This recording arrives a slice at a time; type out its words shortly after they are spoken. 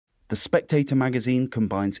The Spectator magazine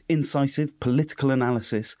combines incisive political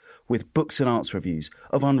analysis with books and arts reviews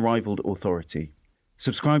of unrivalled authority.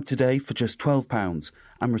 Subscribe today for just £12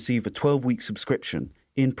 and receive a 12-week subscription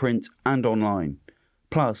in print and online,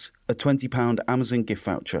 plus a £20 Amazon gift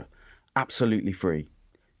voucher, absolutely free.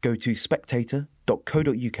 Go to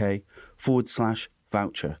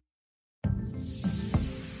spectator.co.uk/voucher.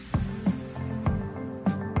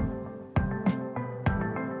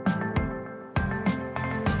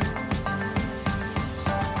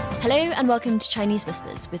 Hello and welcome to Chinese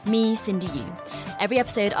Whispers with me, Cindy Yu. Every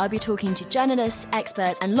episode I'll be talking to journalists,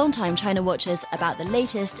 experts and long-time China watchers about the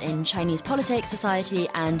latest in Chinese politics, society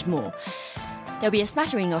and more. There'll be a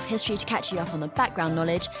smattering of history to catch you up on the background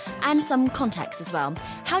knowledge and some context as well.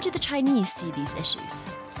 How do the Chinese see these issues?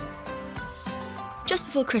 Just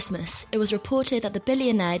before Christmas, it was reported that the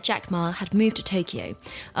billionaire Jack Ma had moved to Tokyo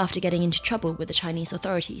after getting into trouble with the Chinese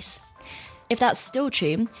authorities. If that's still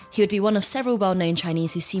true, he would be one of several well-known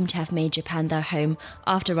Chinese who seem to have made Japan their home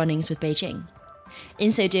after run-ins with Beijing.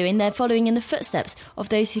 In so doing, they're following in the footsteps of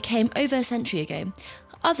those who came over a century ago,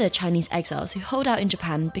 other Chinese exiles who hold out in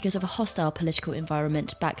Japan because of a hostile political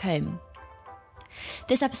environment back home.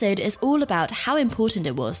 This episode is all about how important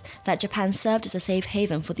it was that Japan served as a safe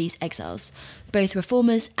haven for these exiles, both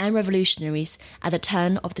reformers and revolutionaries at the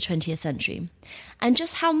turn of the 20th century, and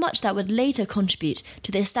just how much that would later contribute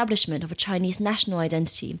to the establishment of a Chinese national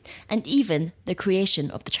identity and even the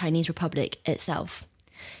creation of the Chinese Republic itself.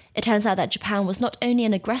 It turns out that Japan was not only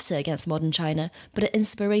an aggressor against modern China, but an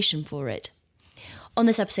inspiration for it. On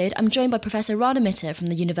this episode, I'm joined by Professor Rana Mitter from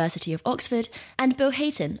the University of Oxford and Bill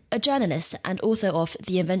Hayton, a journalist and author of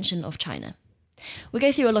The Invention of China. We'll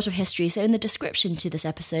go through a lot of history, so in the description to this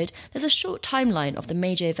episode, there's a short timeline of the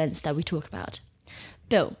major events that we talk about.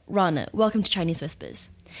 Bill, Rana, welcome to Chinese Whispers.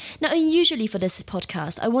 Now, unusually for this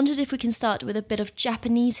podcast, I wondered if we can start with a bit of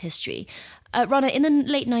Japanese history. Rana, in the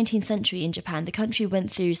late 19th century in Japan, the country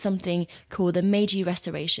went through something called the Meiji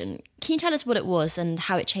Restoration. Can you tell us what it was and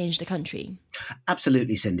how it changed the country?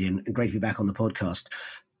 Absolutely, Cindy, and great to be back on the podcast.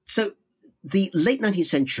 So, the late 19th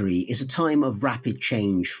century is a time of rapid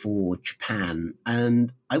change for Japan,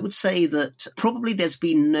 and I would say that probably there's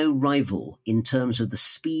been no rival in terms of the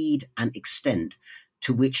speed and extent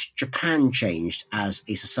to which Japan changed as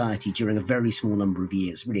a society during a very small number of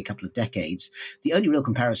years, really a couple of decades. The only real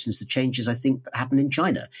comparison is the changes, I think, that happened in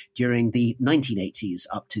China during the 1980s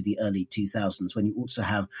up to the early 2000s, when you also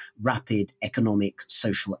have rapid economic,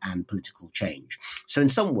 social, and political change. So in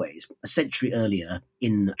some ways, a century earlier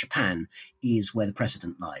in Japan is where the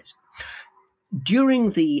precedent lies. During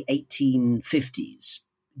the 1850s,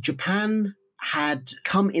 Japan had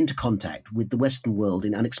come into contact with the Western world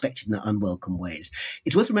in unexpected and unwelcome ways.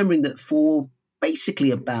 It's worth remembering that for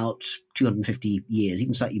basically about 250 years,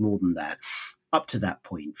 even slightly more than that, up to that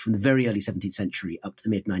point, from the very early 17th century up to the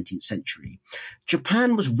mid-19th century,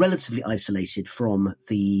 Japan was relatively isolated from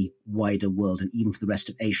the wider world and even for the rest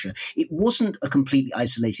of Asia. It wasn't a completely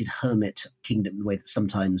isolated hermit kingdom in the way that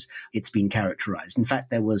sometimes it's been characterized. In fact,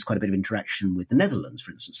 there was quite a bit of interaction with the Netherlands,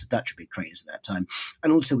 for instance. The Dutch were big traders at that time,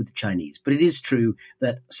 and also with the Chinese. But it is true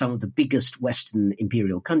that some of the biggest Western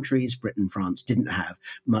imperial countries, Britain, France, didn't have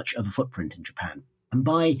much of a footprint in Japan. And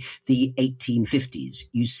by the 1850s,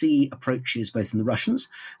 you see approaches both from the Russians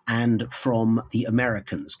and from the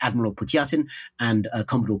Americans, Admiral Putyatyn and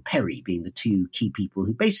Commodore Perry being the two key people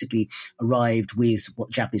who basically arrived with what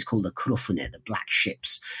the Japanese call the kurofune, the black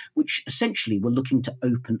ships, which essentially were looking to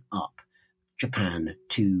open up Japan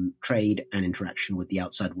to trade and interaction with the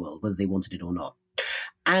outside world, whether they wanted it or not.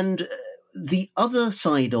 And the other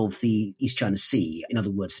side of the East China Sea, in other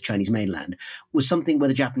words, the Chinese mainland, was something where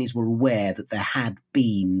the Japanese were aware that there had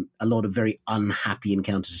been a lot of very unhappy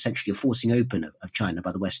encounters, essentially a forcing open of China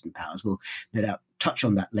by the Western powers. We'll no doubt touch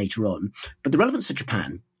on that later on. But the relevance for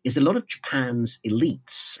Japan is a lot of Japan's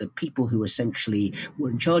elites, the people who essentially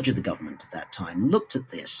were in charge of the government at that time, looked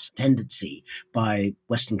at this tendency by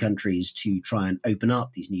Western countries to try and open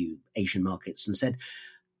up these new Asian markets and said,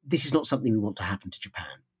 this is not something we want to happen to Japan.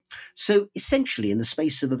 So essentially, in the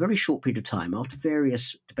space of a very short period of time, after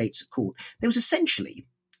various debates at court, there was essentially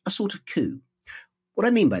a sort of coup. What I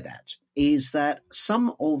mean by that is that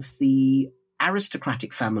some of the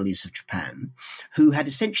aristocratic families of Japan, who had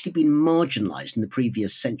essentially been marginalized in the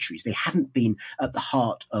previous centuries. They hadn't been at the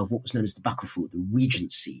heart of what was known as the Bakufu, the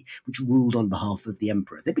regency, which ruled on behalf of the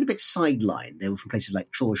emperor. They'd been a bit sidelined. They were from places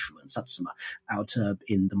like Choshu and Satsuma, out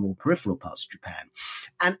in the more peripheral parts of Japan.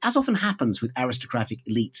 And as often happens with aristocratic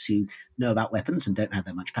elites who know about weapons and don't have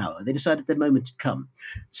that much power, they decided their moment had come.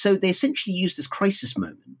 So they essentially used this crisis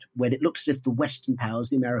moment when it looked as if the Western powers,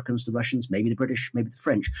 the Americans, the Russians, maybe the British, maybe the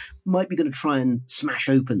French, might be going to try and smash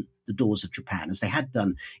open the the doors of Japan, as they had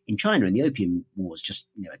done in China in the Opium Wars just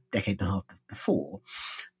a decade and a half before,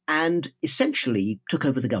 and essentially took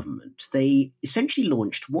over the government. They essentially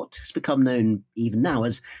launched what has become known even now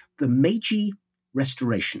as the Meiji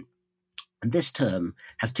Restoration. And this term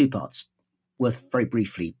has two parts, worth very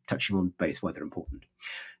briefly touching on both, why they're important.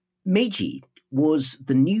 Meiji was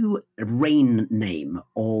the new reign name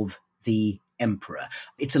of the emperor.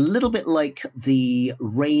 It's a little bit like the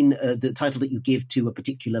reign, the title that you give to a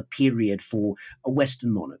particular period for a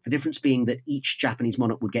Western monarch. The difference being that each Japanese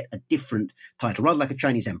monarch would get a different title, rather like a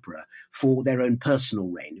Chinese emperor, for their own personal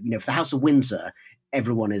reign. For the House of Windsor,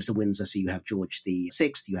 everyone is a Windsor. So you have George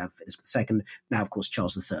VI, you have Elizabeth II, now, of course,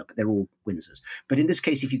 Charles III, but they're all Windsors. But in this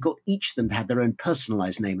case, if you've got each of them to have their own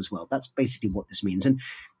personalized name as well, that's basically what this means. And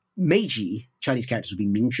Meiji, Chinese characters would be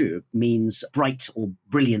Mingzhu, means bright or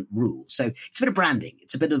brilliant rule. So it's a bit of branding.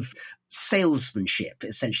 It's a bit of salesmanship,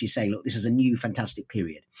 essentially saying, look, this is a new fantastic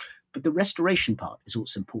period. But the restoration part is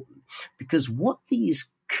also important, because what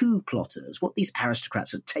these coup plotters, what these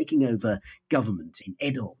aristocrats who are taking over government in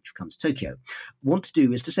Edo, which becomes Tokyo, want to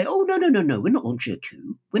do is to say, oh, no, we're not launching a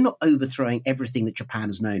coup. We're not overthrowing everything that Japan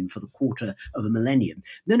has known for the quarter of a millennium.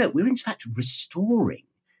 No, we're in fact restoring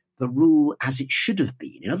the rule as it should have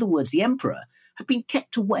been. In other words, the emperor had been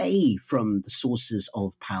kept away from the sources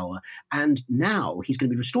of power, and now he's going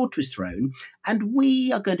to be restored to his throne, and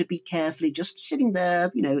we are going to be carefully just sitting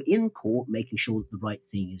there, in court, making sure that the right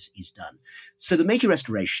thing is done. So the Meiji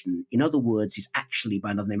Restoration, in other words, is actually,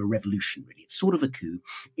 by another name, a revolution, really. It's sort of a coup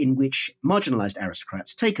in which marginalized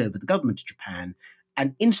aristocrats take over the government of Japan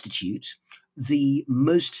and institute the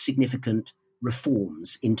most significant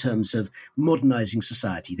reforms in terms of modernizing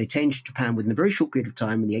society. They changed Japan within a very short period of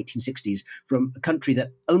time in the 1860s from a country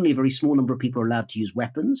that only a very small number of people are allowed to use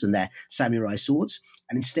weapons and their samurai swords.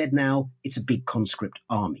 And instead now it's a big conscript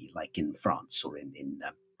army, like in France or in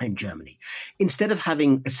Germany. Instead of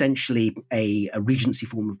having essentially a regency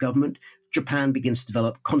form of government, Japan begins to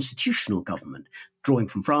develop constitutional government, drawing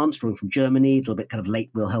from France, drawing from Germany, a little bit kind of late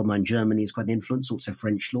Wilhelmine Germany is quite an influence, also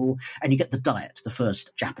French law. And you get the Diet, the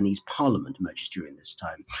first Japanese parliament emerges during this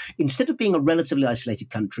time. Instead of being a relatively isolated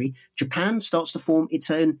country, Japan starts to form its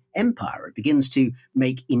own empire. It begins to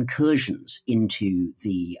make incursions into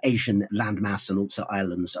the Asian landmass and also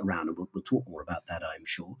islands around. And we'll talk more about that, I'm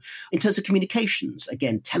sure. In terms of communications,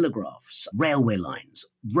 again, telegraphs, railway lines,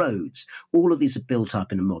 roads, all of these are built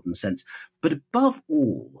up in a modern sense. But above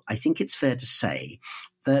all, I think it's fair to say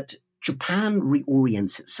that Japan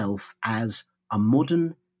reorients itself as a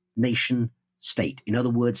modern nation state. In other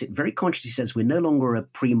words, it very consciously says we're no longer a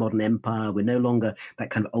pre-modern empire. We're no longer that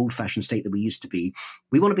kind of old-fashioned state that we used to be.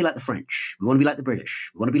 We want to be like the French. We want to be like the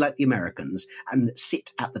British. We want to be like the Americans and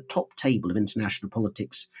sit at the top table of international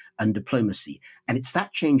politics and diplomacy. And it's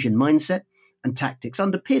that change in mindset and tactics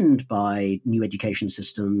underpinned by new education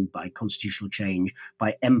system, by constitutional change,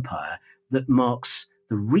 by empire, that marks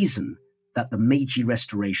the reason that the Meiji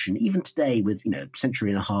Restoration, even today with, a century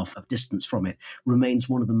and a half of distance from it, remains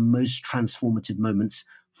one of the most transformative moments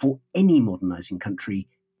for any modernizing country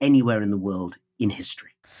anywhere in the world in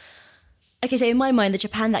history. Okay, so in my mind, the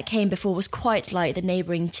Japan that came before was quite like the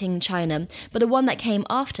neighbouring Qing China, but the one that came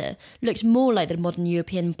after looked more like the modern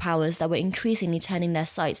European powers that were increasingly turning their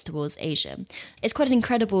sights towards Asia. It's quite an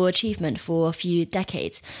incredible achievement for a few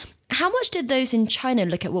decades. How much did those in China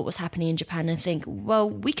look at what was happening in Japan and think, well,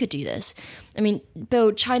 we could do this? I mean,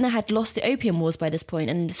 Bill, China had lost the Opium Wars by this point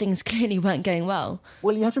and things clearly weren't going well.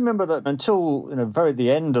 Well, you have to remember that until very the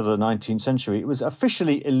end of the 19th century, it was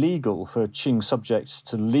officially illegal for Qing subjects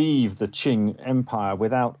to leave the Qing Empire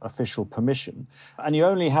without official permission. And you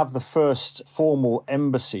only have the first formal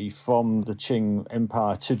embassy from the Qing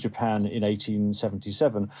Empire to Japan in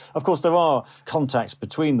 1877. Of course, there are contacts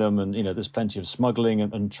between them and, there's plenty of smuggling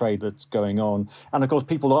and trade that's going on. And of course,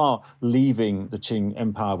 people are leaving the Qing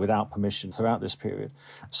Empire without permission throughout this period.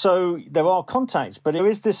 So there are contacts, but there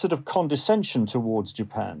is this sort of condescension towards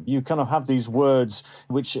Japan. You kind of have these words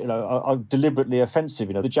which are deliberately offensive.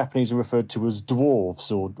 The Japanese are referred to as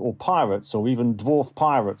dwarves or pirates or even dwarf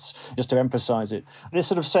pirates, just to emphasize it. This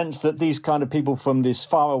sort of sense that these kind of people from this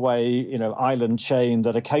faraway, island chain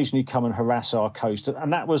that occasionally come and harass our coast.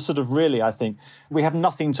 And that was sort of really, I think, we have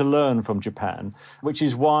nothing to learn from Japan, which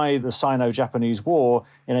is why the Sino-Japanese War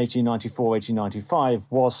in 1894-1895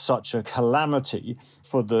 was such a calamity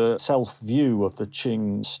for the self-view of the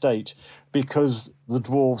Qing state. because the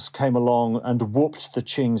dwarves came along and whooped the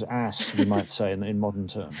Qing's ass, you might say, in modern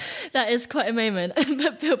terms. That is quite a moment.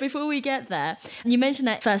 But Bill, before we get there, you mentioned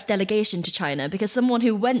that first delegation to China, because someone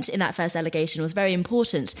who went in that first delegation was very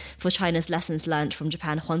important for China's lessons learned from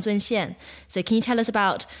Japan, Huang Zunxian. So can you tell us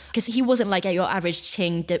about, because he wasn't like your average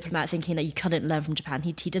Qing diplomat thinking that you couldn't learn from Japan.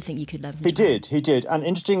 He did think you could learn from Japan. He did. And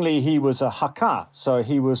interestingly, he was a Hakka. So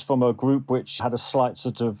he was from a group which had a slight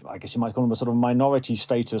sort of, I guess you might call him a sort of minority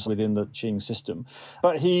status within the Qing system.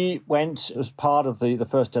 But he went as part of the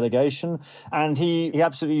first delegation, and he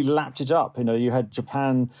absolutely lapped it up. You know, you had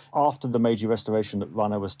Japan after the Meiji Restoration that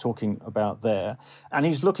Rana was talking about there, and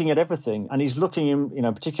he's looking at everything, and he's looking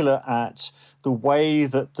in particular at the way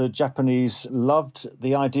that the Japanese loved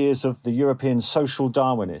the ideas of the European social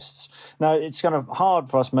Darwinists. Now, it's kind of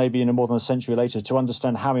hard for us maybe more than a century later to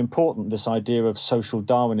understand how important this idea of social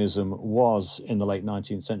Darwinism was in the late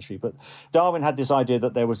 19th century. But Darwin had this idea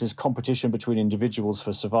that there was this competition between individuals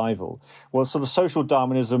for survival. Well, sort of social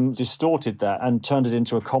Darwinism distorted that and turned it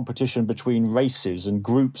into a competition between races and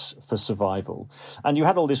groups for survival. And you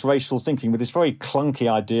had all this racial thinking with this very clunky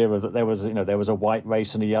idea of that there was a white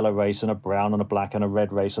race and a yellow race and a brown and a black and a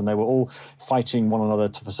red race, and they were all fighting one another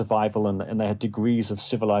for survival, and they had degrees of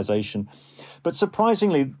civilization. But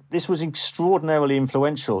surprisingly, this was extraordinarily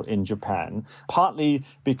influential in Japan, partly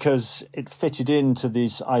because it fitted into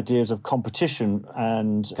these ideas of competition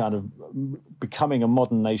and kind of becoming a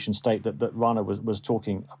modern nation state that Rana was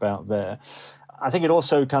talking about there. I think it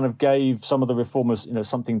also kind of gave some of the reformers,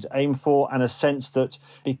 something to aim for, and a sense that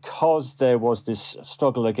because there was this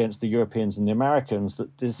struggle against the Europeans and the Americans,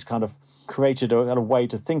 that this kind of created a way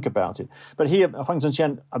to think about it. But Huang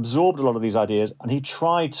Zunxian absorbed a lot of these ideas, and he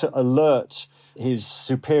tried to alert his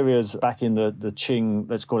superiors back in the Qing,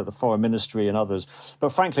 let's call it the foreign ministry and others.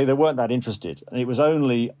 But frankly, they weren't that interested. And it was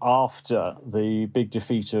only after the big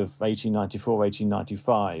defeat of 1894,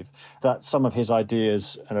 1895 that some of his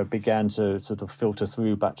ideas began to sort of filter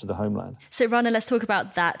through back to the homeland. So, Rana, let's talk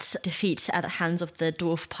about that defeat at the hands of the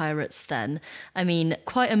dwarf pirates then. I mean,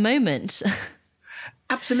 quite a moment.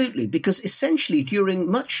 Absolutely, because essentially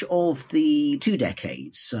during much of the 2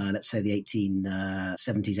 decades, let's say the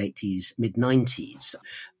 1870s, 80s, mid-90s,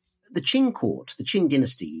 the Qing court, the Qing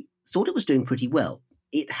dynasty, thought it was doing pretty well.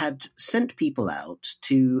 It had sent people out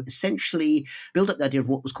to essentially build up the idea of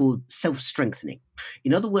what was called self-strengthening.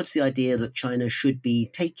 In other words, the idea that China should be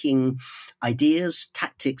taking ideas,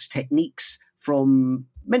 tactics, techniques from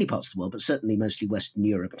many parts of the world, but certainly mostly Western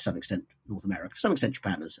Europe and to some extent North America, to some extent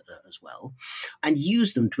Japan as well, and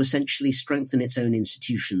use them to essentially strengthen its own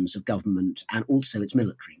institutions of government and also its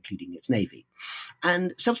military, including its navy.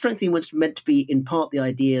 And self-strengthening was meant to be in part the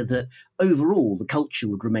idea that overall the culture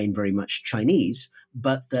would remain very much Chinese,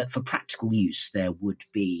 but that for practical use there would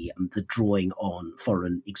be the drawing on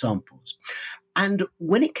foreign examples. And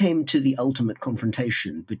when it came to the ultimate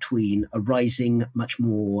confrontation between a rising, much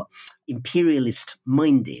more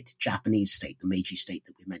imperialist-minded Japanese state, the Meiji state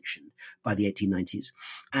that we mentioned by the 1890s,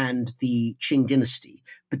 and the Qing dynasty,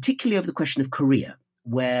 particularly over the question of Korea,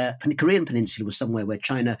 where the Korean peninsula was somewhere where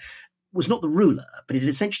China was not the ruler, but it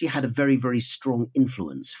essentially had a very, very strong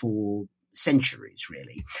influence for centuries,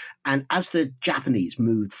 really. And as the Japanese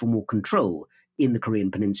moved for more control in the Korean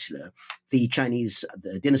peninsula, the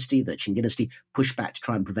dynasty, the Qing dynasty, pushed back to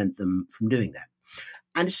try and prevent them from doing that.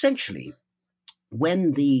 And essentially,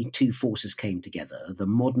 when the two forces came together, the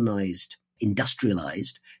modernized,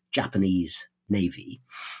 industrialized Japanese navy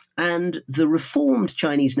and the reformed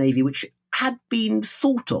Chinese navy, which had been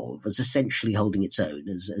thought of as essentially holding its own,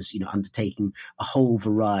 as undertaking a whole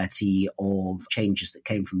variety of changes that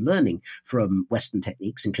came from learning from Western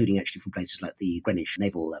techniques, including actually from places like the Greenwich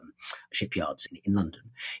Naval Shipyards in London.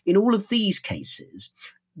 In all of these cases,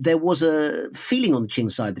 there was a feeling on the Qing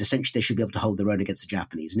side that essentially they should be able to hold their own against the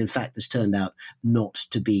Japanese. And in fact, this turned out not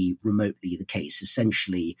to be remotely the case.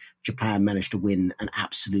 Essentially, Japan managed to win an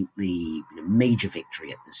absolutely major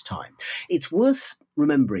victory at this time. It's worth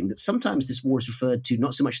remembering that sometimes this war is referred to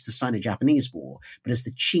not so much as the Sino-Japanese War, but as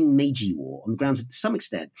the Qing-Meiji War, on the grounds that to some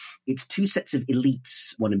extent it's two sets of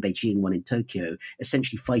elites, one in Beijing, one in Tokyo,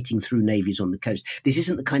 essentially fighting through navies on the coast. This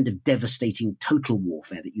isn't the kind of devastating total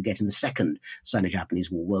warfare that you get in the second Sino-Japanese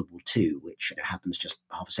War, World War II, which happens just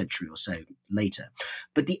half a century or so later.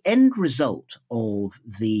 But the end result of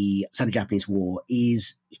the Sino-Japanese War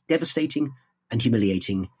is devastating and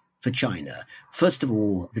humiliating for China. First of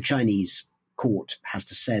all, the Chinese court has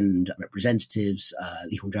to send representatives,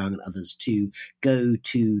 Li Hongzhang and others, to go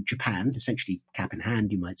to Japan, essentially cap in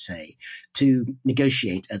hand, you might say, to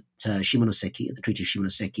negotiate at Shimonoseki, at the Treaty of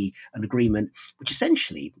Shimonoseki, an agreement which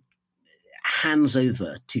essentially hands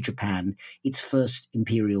over to Japan its first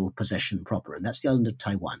imperial possession proper, and that's the island of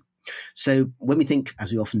Taiwan. So when we think,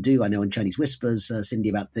 as we often do, I know in Chinese Whispers, Cindy,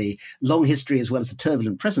 about the long history as well as the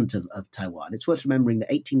turbulent present of Taiwan, it's worth remembering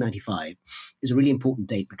that 1895 is a really important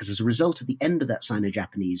date because as a result of the end of that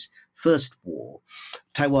Sino-Japanese First War,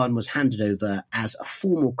 Taiwan was handed over as a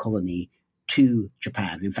formal colony to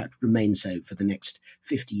Japan, in fact, remained so for the next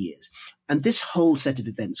 50 years. And this whole set of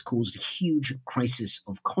events caused a huge crisis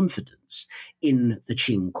of confidence in the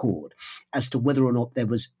Qing court as to whether or not there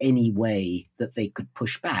was any way that they could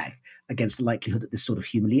push back against the likelihood that this sort of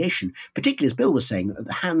humiliation, particularly as Bill was saying, at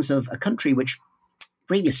the hands of a country which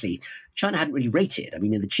previously China hadn't really rated. I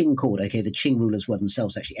mean, in the Qing court, okay, the Qing rulers were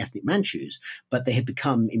themselves actually ethnic Manchus, but they had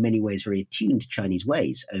become in many ways very attuned to Chinese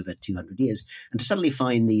ways over 200 years. And to suddenly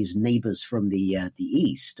find these neighbors from the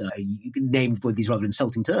East, you can name with these rather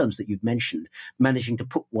insulting terms that you've mentioned, managing to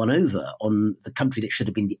put one over on the country that should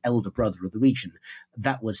have been the elder brother of the region,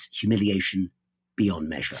 that was humiliation beyond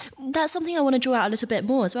measure. That's something I want to draw out a little bit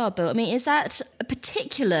more as well, Bill. I mean, is that a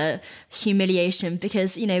particular humiliation?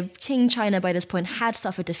 Because, Qing China by this point had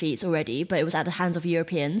suffered defeats already, but it was at the hands of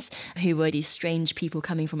Europeans, who were these strange people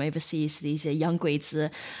coming from overseas, these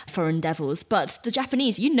Yangguizi, foreign devils. But the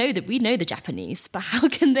Japanese, we know the Japanese, but how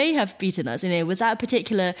can they have beaten us? Was that a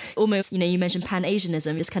particular, almost, you mentioned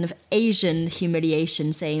Pan-Asianism, this kind of Asian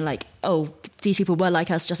humiliation, saying like, oh, these people were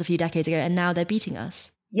like us just a few decades ago, and now they're beating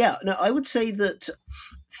us? Yeah, no, I would say that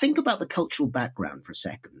think about the cultural background for a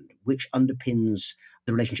second, which underpins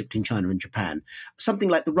the relationship between China and Japan. Something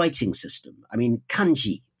like the writing system. I mean,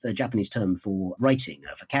 kanji, the Japanese term for writing,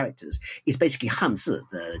 for characters, is basically hanzi,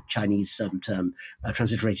 the Chinese term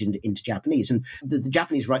transliterated into Japanese. And the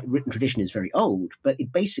Japanese written tradition is very old, but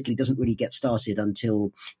it basically doesn't really get started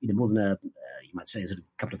until, more than you might say, sort of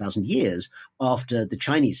a couple of thousand years after the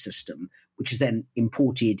Chinese system, which is then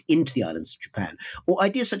imported into the islands of Japan. Or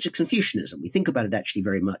ideas such as Confucianism. We think about it actually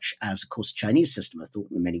very much as, of course, a Chinese system. I thought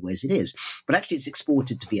in many ways it is. But actually it's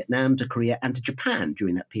exported to Vietnam, to Korea, and to Japan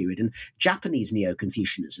during that period. And Japanese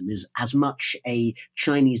Neo-Confucianism is as much a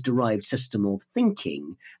Chinese-derived system of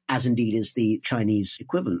thinking as indeed is the Chinese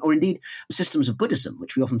equivalent, or indeed systems of Buddhism,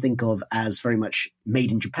 which we often think of as very much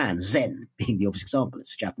made in Japan, Zen being the obvious example.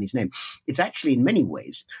 It's a Japanese name. It's actually in many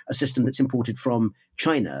ways a system that's imported from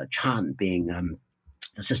China, Chan being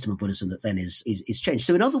the system of Buddhism that then is changed.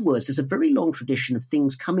 So in other words, there's a very long tradition of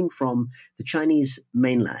things coming from the Chinese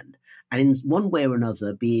mainland and in one way or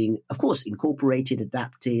another being, of course, incorporated,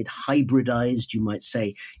 adapted, hybridized, you might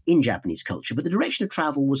say, in Japanese culture. But the direction of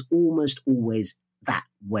travel was almost always that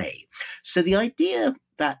way. So the idea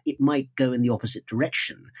that it might go in the opposite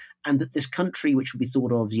direction and that this country, which would be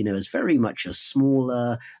thought of, as very much a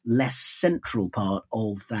smaller, less central part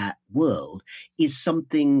of that world, is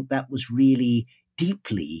something that was really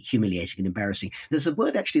deeply humiliating and embarrassing. There's a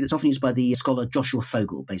word actually that's often used by the scholar Joshua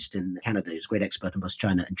Fogel, based in Canada, who's a great expert on both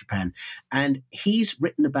China and Japan. And he's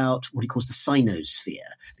written about what he calls the Sinosphere.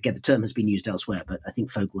 Again, the term has been used elsewhere, but I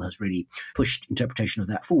think Fogel has really pushed interpretation of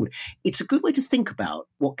that forward. It's a good way to think about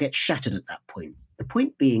what gets shattered at that point. The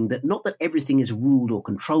point being that not that everything is ruled or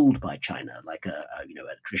controlled by China, like a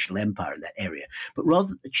traditional empire in that area, but rather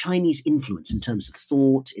that the Chinese influence in terms of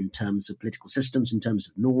thought, in terms of political systems, in terms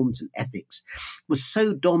of norms and ethics, was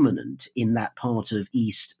so dominant in that part of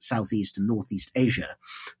East, Southeast and Northeast Asia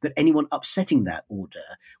that anyone upsetting that order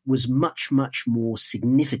was much, much more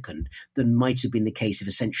significant than might have been the case if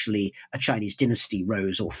essentially a Chinese dynasty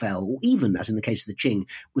rose or fell, or even, as in the case of the Qing,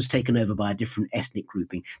 was taken over by a different ethnic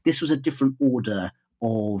grouping. This was a different order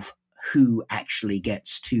of who actually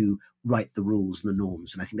gets to write the rules and the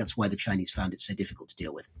norms. And I think that's why the Chinese found it so difficult to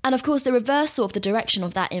deal with. And of course, the reversal of the direction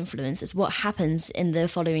of that influence is what happens in the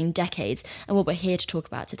following decades and what we're here to talk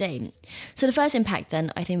about today. So the first impact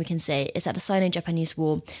then, I think we can say, is that the Sino-Japanese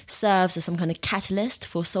War serves as some kind of catalyst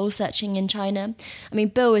for soul-searching in China. I mean,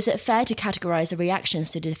 Bill, is it fair to categorize the reactions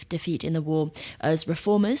to defeat in the war as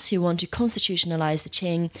reformers who want to constitutionalize the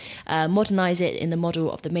Qing, modernize it in the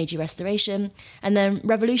model of the Meiji Restoration, and then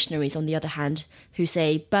revolutionaries, on the other hand, who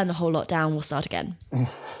say, burn the whole lot down, we'll start again?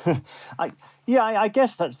 I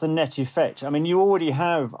guess that's the net effect. I mean, you already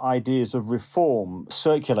have ideas of reform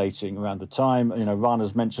circulating around the time.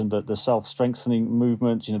 Rana's mentioned that the self-strengthening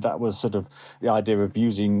movement, that was sort of the idea of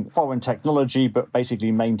using foreign technology, but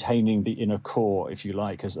basically maintaining the inner core, if you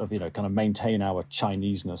like, as of, kind of maintain our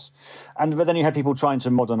Chineseness. But then you had people trying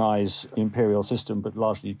to modernize the imperial system, but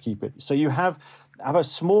largely keep it. So you have have a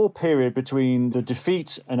small period between the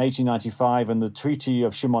defeat in 1895 and the Treaty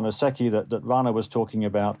of Shimonoseki that Rana was talking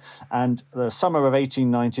about, and the summer of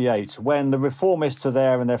 1898, when the reformists are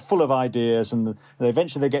there and they're full of ideas, and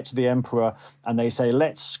eventually they get to the emperor and they say,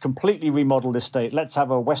 let's completely remodel this state, let's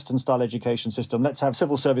have a Western-style education system, let's have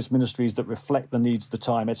civil service ministries that reflect the needs of the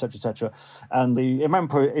time, etc., etc. And the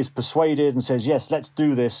emperor is persuaded and says, yes, let's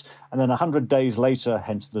do this. And then 100 days later,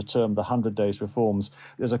 hence the term the 100 Days Reforms,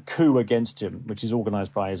 there's a coup against him, which is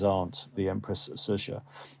organised by his aunt, the Empress Cixia.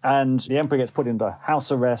 And the emperor gets put into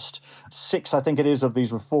house arrest. 6, I think it is, of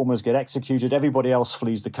these reformers get executed. Everybody else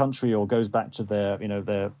flees the country or goes back to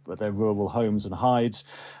their rural homes and hides.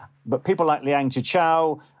 But people like Liang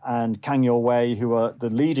Qichao and Kang Youwei, who are the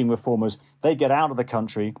leading reformers, they get out of the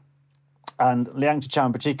country. And Liang Qichao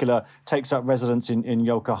in particular takes up residence in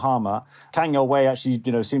Yokohama. Kang Youwei actually,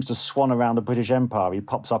 seems to swan around the British Empire. He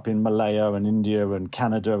pops up in Malaya and India and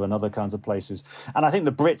Canada and other kinds of places. And I think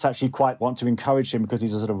the Brits actually quite want to encourage him because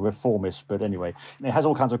he's a sort of reformist. But anyway, it has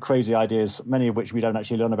all kinds of crazy ideas, many of which we don't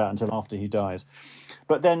actually learn about until after he dies.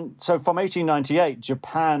 But then, so from 1898,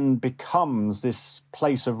 Japan becomes this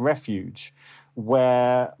place of refuge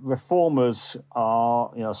where reformers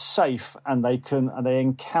are, safe, and they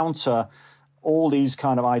encounter all these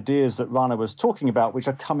kind of ideas that Rana was talking about, which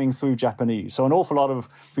are coming through Japanese. So an awful lot of,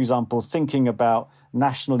 for example, thinking about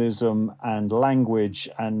nationalism and language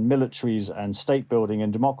and militaries and state building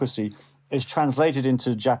and democracy is translated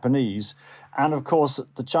into Japanese. And of course,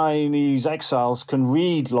 the Chinese exiles can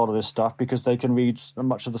read a lot of this stuff because they can read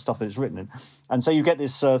much of the stuff that it's written in. And so you get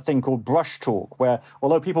this thing called brush talk, where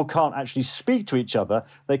although people can't actually speak to each other,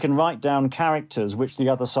 they can write down characters which the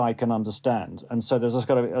other side can understand. And so there's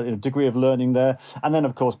got a degree of learning there. And then,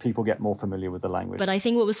 of course, people get more familiar with the language. But I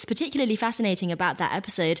think what was particularly fascinating about that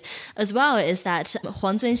episode as well is that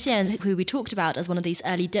Huang Zunxian, who we talked about as one of these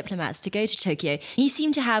early diplomats to go to Tokyo, he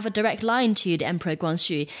seemed to have a direct line to the Emperor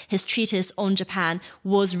Guangxu. His treatise on Japan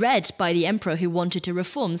was read by the emperor who wanted to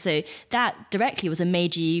reform. So that directly was a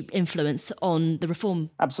major influence on the reform.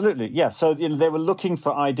 Absolutely, yeah. So they were looking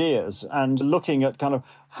for ideas and looking at kind of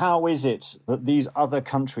how is it that these other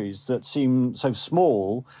countries that seem so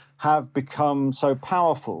small have become so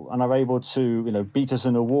powerful and are able to, beat us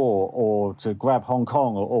in a war or to grab Hong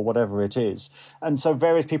Kong or whatever it is. And so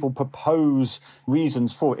various people propose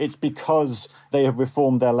reasons for it. It's because they have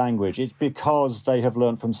reformed their language. It's because they have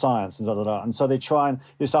learned from science and And so they try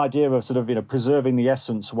this idea of sort of, preserving the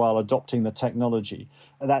essence while adopting the technology.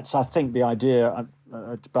 That's, I think, the idea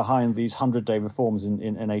behind these 100-day reforms in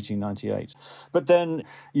 1898. But then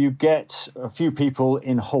you get a few people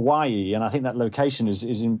in Hawaii, and I think that location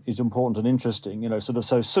is important and interesting.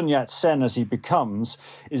 So Sun Yat-sen, as he becomes,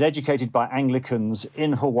 is educated by Anglicans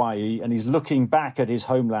in Hawaii, and he's looking back at his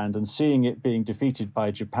homeland and seeing it being defeated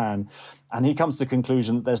by Japan. And he comes to the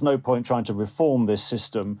conclusion that there's no point trying to reform this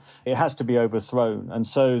system. It has to be overthrown. And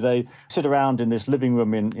so they sit around in this living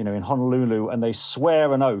room in Honolulu, and they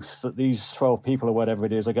swear an oath that these 12 people or whatever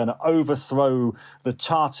it is are going to overthrow the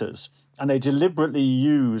Tartars. And they deliberately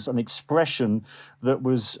use an expression that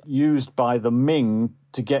was used by the Ming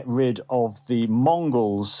to get rid of the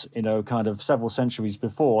Mongols, kind of several centuries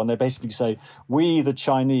before. And they basically say, we, the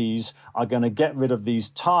Chinese, are going to get rid of these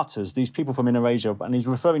Tartars, these people from Inner Asia. And he's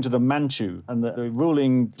referring to the Manchu. And the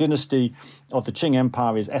ruling dynasty of the Qing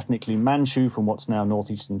Empire is ethnically Manchu from what's now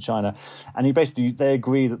northeastern China. And they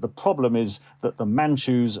agree that the problem is that the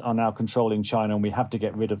Manchus are now controlling China and we have to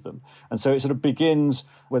get rid of them. And so it sort of begins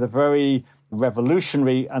with a very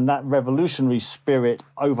revolutionary, and that revolutionary spirit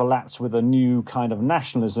overlaps with a new kind of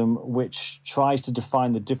nationalism which tries to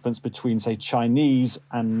define the difference between, say, Chinese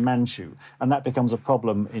and Manchu. And that becomes a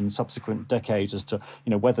problem in subsequent decades as to,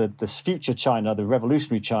 whether this future China, the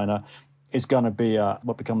revolutionary China, is going to be a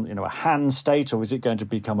Han state, or is it going to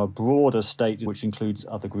become a broader state which includes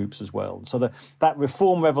other groups as well? So that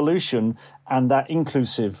reform revolution and that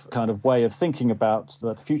inclusive kind of way of thinking about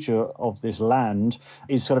the future of this land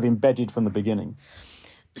is sort of embedded from the beginning.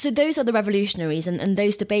 So those are the revolutionaries, and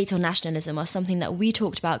those debates on nationalism are something that we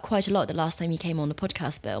talked about quite a lot the last time you came on the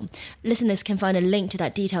podcast, Bill. Listeners can find a link to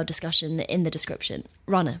that detailed discussion in the description.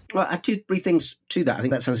 Rana. Well, I have 2 brief things to that. I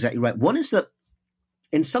think that sounds exactly right. One is that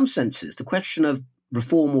in some senses, the question of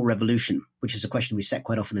reform or revolution, which is a question we set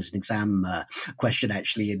quite often as an exam question,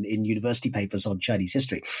 actually, in university papers on Chinese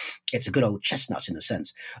history, it's a good old chestnut in a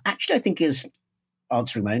sense, actually I think is,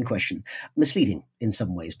 answering my own question, misleading in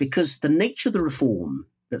some ways, because the nature of the reform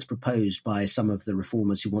that's proposed by some of the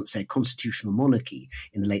reformers who want, say, a constitutional monarchy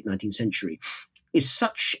in the late 19th century is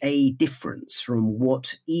such a difference from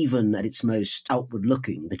what, even at its most outward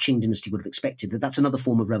looking, the Qing dynasty would have expected, that that's another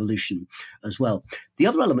form of revolution as well. The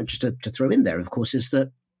other element, just to throw in there, of course, is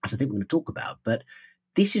that, as I think we're going to talk about, but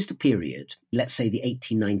this is the period, let's say the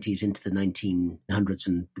 1890s into the 1900s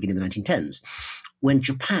and beginning of the 1910s, when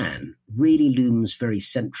Japan really looms very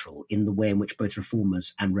central in the way in which both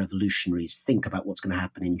reformers and revolutionaries think about what's going to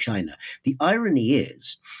happen in China. The irony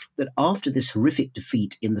is that after this horrific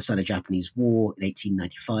defeat in the Sino-Japanese War in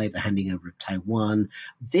 1895, the handing over of Taiwan,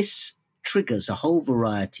 this triggers a whole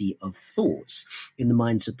variety of thoughts in the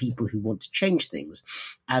minds of people who want to change things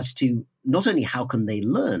as to not only how can they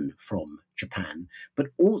learn from Japan, but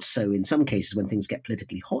also in some cases when things get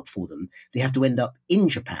politically hot for them, they have to end up in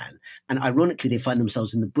Japan. And ironically, they find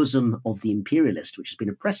themselves in the bosom of the imperialist, which has been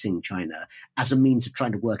oppressing China, as a means of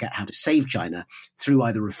trying to work out how to save China through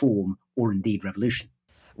either reform or indeed revolution.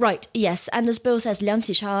 Right, yes, and as Bill says, Liang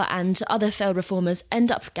Qichao and other failed reformers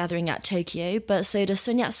end up gathering at Tokyo, but so does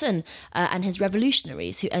Sun Yat-sen and his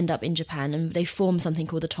revolutionaries who end up in Japan, and they form something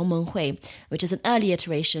called the Tongmenghui, which is an early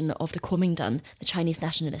iteration of the Kuomintang, the Chinese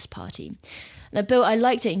Nationalist Party. Now, Bill, I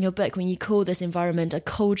liked it in your book when you call this environment a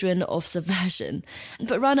cauldron of subversion.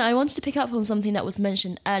 But Rana, I wanted to pick up on something that was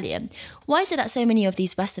mentioned earlier. Why is it that so many of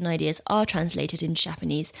these Western ideas are translated into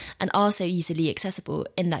Japanese and are so easily accessible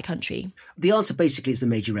in that country? The answer basically is the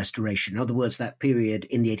Meiji Restoration. In other words, that period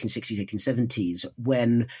in the 1860s, 1870s,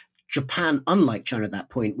 when Japan, unlike China at that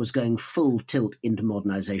point, was going full tilt into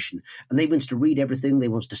modernization. And they wanted to read everything, they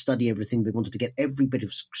wanted to study everything, they wanted to get every bit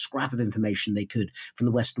of scrap of information they could from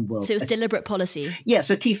the Western world. So it was deliberate policy. Yeah,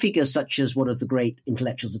 so key figures such as one of the great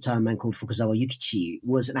intellectuals at the time, a man called Fukuzawa Yukichi,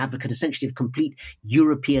 was an advocate essentially of complete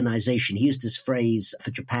Europeanization. He used this phrase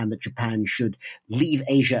for Japan, that Japan should leave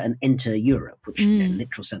Asia and enter Europe, which in a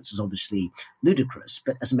literal sense is obviously ludicrous,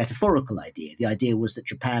 but as a metaphorical idea. The idea was that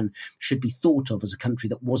Japan should be thought of as a country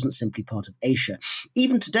that wasn't simply part of Asia.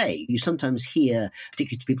 Even today, you sometimes hear,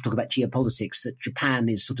 particularly to people talk about geopolitics, that Japan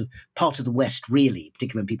is sort of part of the West, really,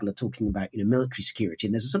 particularly when people are talking about, military security.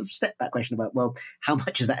 And there's a sort of step back question about, well, how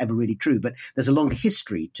much is that ever really true? But there's a long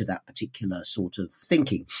history to that particular sort of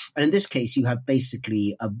thinking. And in this case, you have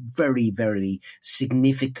basically a very, very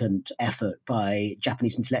significant effort by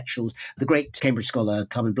Japanese intellectuals. The great Cambridge scholar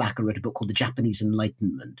Carmen Blacker wrote a book called The Japanese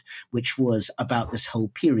Enlightenment, which was about this whole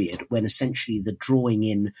period when essentially the drawing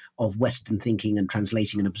in of Western thinking and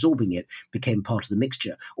translating and absorbing it became part of the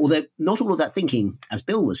mixture. Although not all of that thinking, as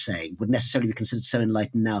Bill was saying, would necessarily be considered so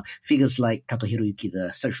enlightened now. Figures like Kato Hiroyuki,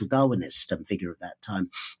 the social Darwinist figure of that time,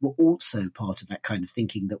 were also part of that kind of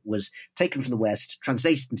thinking that was taken from the West,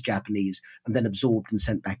 translated into Japanese, and then absorbed and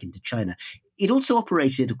sent back into China. It also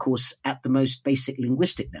operated, of course, at the most basic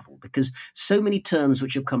linguistic level, because so many terms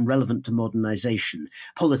which have become relevant to modernization,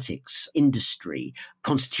 politics, industry,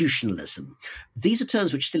 constitutionalism, these are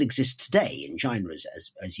terms which still exist today in China,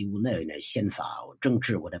 as you will know, xianfa or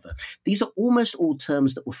zhengzhi or whatever. These are almost all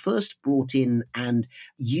terms that were first brought in and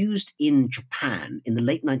used in Japan in the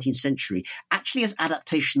late 19th century, actually as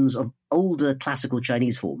adaptations of older classical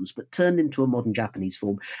Chinese forms, but turned into a modern Japanese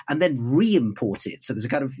form and then re-imported. So there's a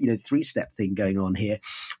kind of, three-step thing going on here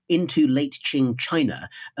into late Qing China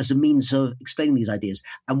as a means of explaining these ideas.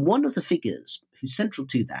 And one of the figures who's central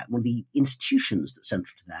to that, one of the institutions that's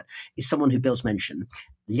central to that, is someone who Bill's mentioned,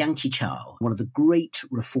 Liang Qichao, one of the great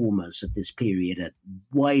reformers of this period, a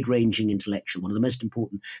wide-ranging intellectual, one of the most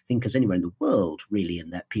important thinkers anywhere in the world, really, in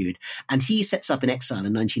that period. And he sets up in exile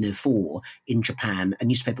in 1904 in Japan a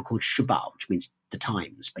newspaper called Shubao, which means the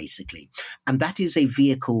Times, basically. And that is a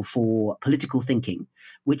vehicle for political thinking,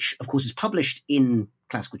 which, of course, is published in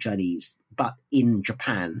classical Chinese, but in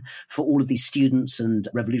Japan, for all of these students and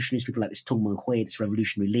revolutionaries, people like this Tongmenghui, this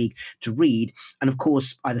Revolutionary League, to read, and of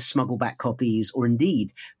course either smuggle back copies, or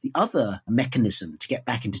indeed the other mechanism to get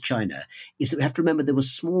back into China is that we have to remember there were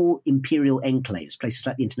small imperial enclaves, places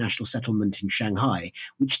like the International Settlement in Shanghai,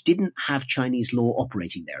 which didn't have Chinese law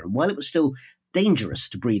operating there. And while it was still dangerous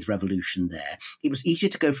to breathe revolution there, it was easier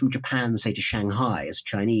to go from Japan, say, to Shanghai as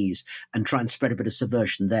Chinese and try and spread a bit of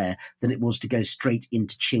subversion there than it was to go straight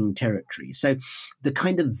into Qing territory. So the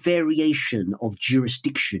kind of variation of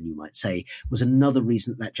jurisdiction, you might say, was another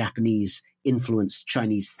reason that Japanese influenced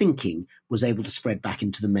Chinese thinking was able to spread back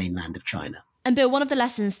into the mainland of China. And Bill, one of the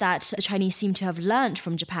lessons that the Chinese seem to have learned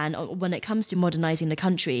from Japan when it comes to modernizing the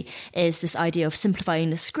country is this idea of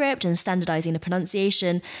simplifying the script and standardizing the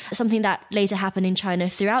pronunciation, something that later happened in China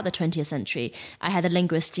throughout the 20th century. I had the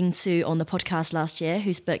linguist Jing Tsu on the podcast last year,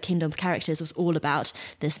 whose book Kingdom of Characters was all about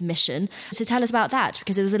this mission. So tell us about that,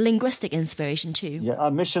 because it was a linguistic inspiration too. Yeah,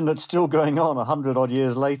 a mission that's still going on 100 odd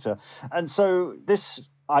years later. And so this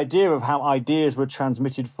idea of how ideas were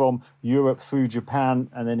transmitted from Europe through Japan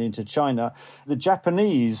and then into China, the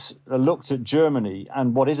Japanese looked at Germany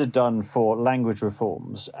and what it had done for language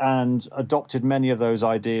reforms and adopted many of those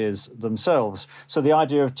ideas themselves. So the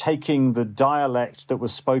idea of taking the dialect that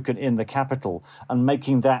was spoken in the capital and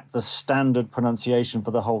making that the standard pronunciation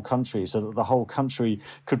for the whole country, so that the whole country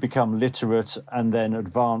could become literate and then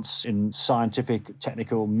advance in scientific,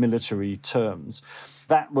 technical, military terms.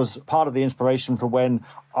 That was part of the inspiration for when,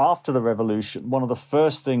 after the revolution, one of the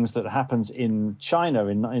first things that happens in China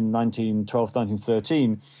in 1912,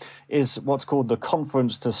 1913 is what's called the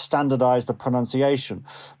Conference to Standardize the Pronunciation.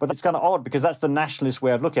 But it's kind of odd because that's the nationalist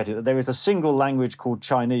way of looking at it, that there is a single language called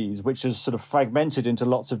Chinese, which is sort of fragmented into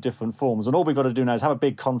lots of different forms. And all we've got to do now is have a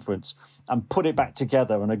big conference and put it back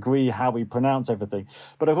together and agree how we pronounce everything.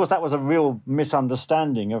 But of course, that was a real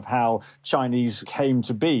misunderstanding of how Chinese came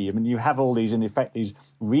to be. I mean, you have all these, in effect, these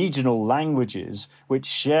regional languages which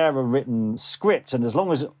share a written script, and as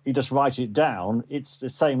long as you just write it down, it's the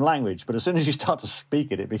same language. But as soon as you start to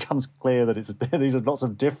speak it becomes clear that these are lots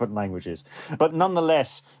of different languages. But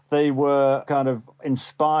nonetheless, they were kind of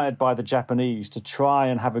inspired by the Japanese to try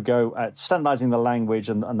and have a go at standardizing the language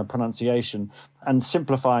and the pronunciation and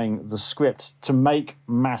simplifying the script to make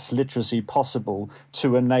mass literacy possible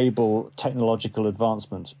to enable technological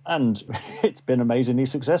advancement. And it's been amazingly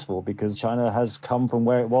successful because China has come from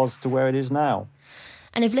where it was to where it is now.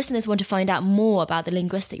 And if listeners want to find out more about the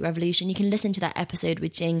linguistic revolution, you can listen to that episode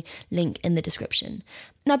with Jing, link in the description.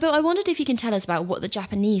 Now, Bill, I wondered if you can tell us about what the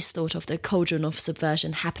Japanese thought of the cauldron of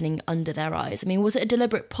subversion happening under their eyes. I mean, was it a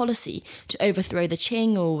deliberate policy to overthrow the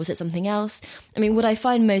Qing, or was it something else? I mean, what I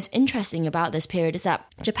find most interesting about this period is that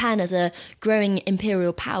Japan, as a growing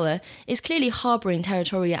imperial power, is clearly harbouring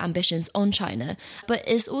territorial ambitions on China, but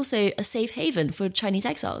is also a safe haven for Chinese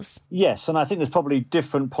exiles. Yes, and I think there's probably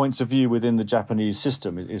different points of view within the Japanese system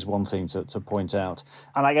is one thing to point out.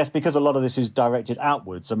 And I guess because a lot of this is directed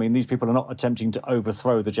outwards, I mean, these people are not attempting to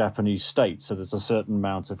overthrow the Japanese state, so there's a certain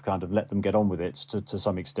amount of kind of let them get on with it to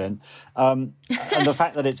some extent. And the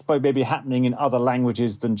fact that it's maybe happening in other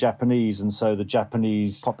languages than Japanese, and so the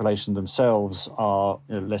Japanese population themselves are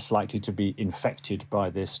less likely to be infected by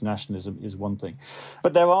this nationalism is one thing.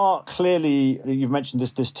 But there are clearly, you've mentioned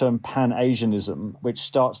this term Pan-Asianism, which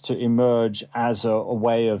starts to emerge as a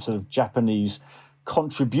way of sort of Japanese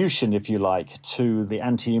contribution, if you like, to the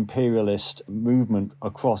anti-imperialist movement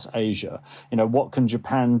across Asia. What can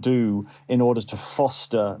Japan do in order to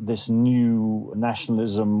foster this new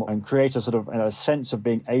nationalism and create a sort of a sense of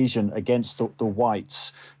being Asian against the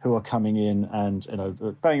whites who are coming in? And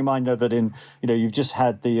bearing in mind that you've just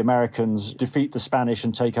had the Americans defeat the Spanish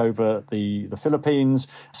and take over the Philippines.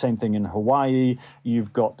 Same thing in Hawaii.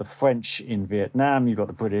 You've got the French in Vietnam. You've got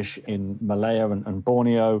the British in Malaya and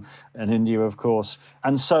Borneo and India, of course.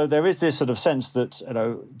 And so there is this sort of sense that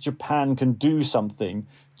Japan can do something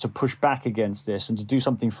to push back against this and to do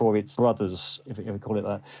something for its brothers, if we call it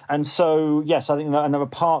that. And so, yes, I think that, and there are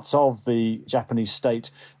parts of the Japanese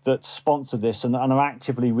state that sponsor this and are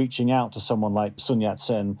actively reaching out to someone like Sun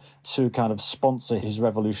Yat-sen to kind of sponsor his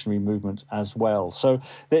revolutionary movement as well. So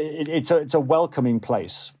it's a welcoming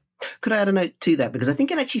place. Could I add a note to that? Because I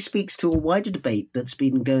think it actually speaks to a wider debate that's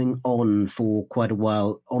been going on for quite a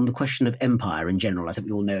while on the question of empire in general. I think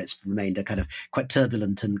we all know it's remained a kind of quite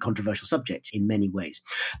turbulent and controversial subject in many ways.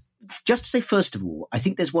 Just to say, first of all, I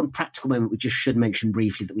think there's one practical moment we just should mention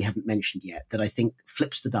briefly that we haven't mentioned yet that I think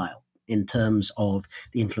flips the dial in terms of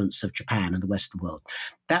the influence of Japan and the Western world.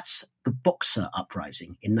 That's the Boxer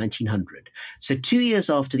Uprising in 1900. So 2 years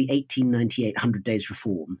after the 1898 100 Days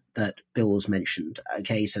Reform that Bill was mentioned,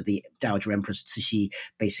 so the Dowager Empress Cixi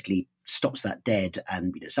basically stops that dead,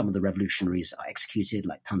 and some of the revolutionaries are executed,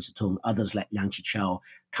 like Tan Se-tung. Others, like Liang Qichao,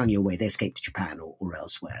 Kang Youwei, they escape to Japan or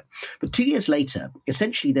elsewhere. But 2 years later,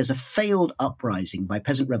 essentially, there's a failed uprising by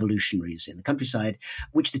peasant revolutionaries in the countryside,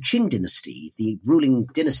 which the Qing dynasty, the ruling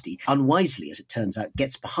dynasty, unwisely, as it turns out,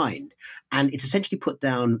 gets behind. And it's essentially put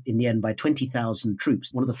down in the end by 20,000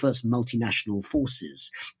 troops, one of the first multinational forces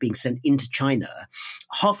being sent into China,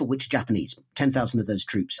 half of which are Japanese. 10,000 of those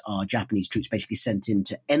troops are Japanese troops basically sent in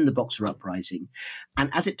to end the Boxer Uprising. And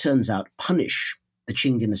as it turns out, punish the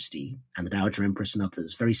Qing dynasty and the Dowager Empress and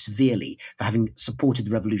others very severely for having supported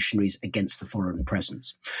the revolutionaries against the foreign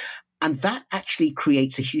presence. And that actually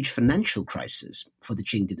creates a huge financial crisis for the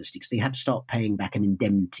Qing dynasty because they have to start paying back an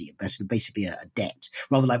indemnity, basically a debt,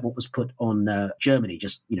 rather like what was put on Germany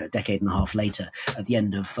just a decade and a half later at the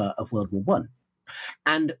end of World War I.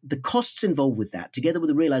 And the costs involved with that, together with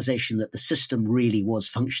the realization that the system really was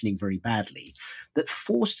functioning very badly, that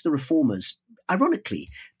forced the reformers ironically,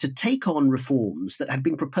 to take on reforms that had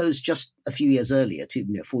been proposed just a few years earlier,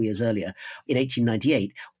 4 years earlier, in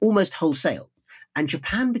 1898, almost wholesale. And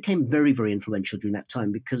Japan became very, very influential during that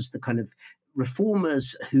time because the kind of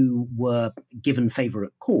reformers who were given favour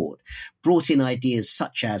at court brought in ideas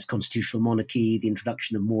such as constitutional monarchy, the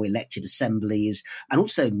introduction of more elected assemblies, and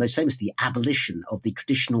also, most famously, the abolition of the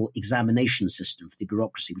traditional examination system for the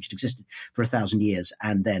bureaucracy, which had existed for 1,000 years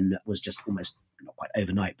and then was just almost not quite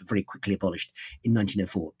overnight, but very quickly abolished in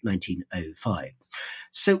 1904, 1905.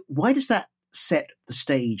 So why does that set the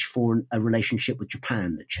stage for a relationship with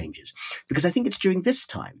Japan that changes? Because I think it's during this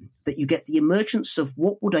time that you get the emergence of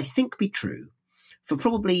what would I think be true for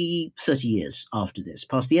probably 30 years after this,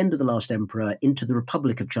 past the end of the last emperor, into the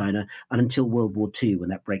Republic of China, and until World War II, when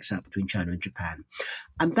that breaks out between China and Japan.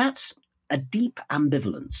 And that's a deep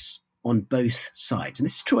ambivalence on both sides. And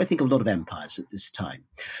this is true, I think, of a lot of empires at this time.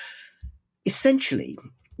 Essentially,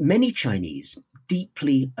 many Chinese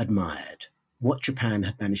deeply admired what Japan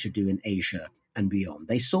had managed to do in Asia and beyond.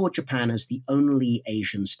 They saw Japan as the only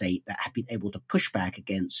Asian state that had been able to push back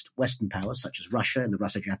against Western powers such as Russia in the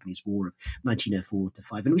Russo-Japanese War of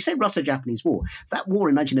 1904-5. And we say Russo-Japanese War. That war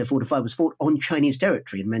in 1904-5 was fought on Chinese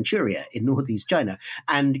territory in Manchuria, in northeast China.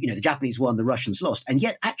 And, the Japanese won, the Russians lost. And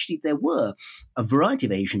yet, actually, there were a variety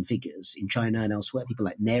of Asian figures in China and elsewhere, people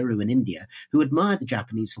like Nehru in India, who admired the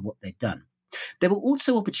Japanese for what they'd done. There were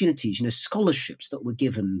also opportunities, scholarships that were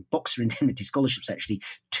given, Boxer indemnity scholarships actually,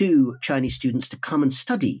 to Chinese students to come and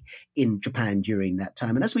study in Japan during that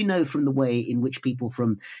time. And as we know from the way in which people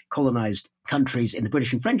from colonized countries in the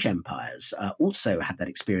British and French empires also had that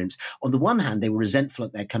experience. On the one hand, they were resentful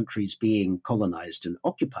at their countries being colonized and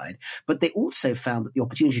occupied, but they also found that the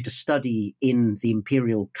opportunity to study in the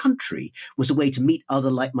imperial country was a way to meet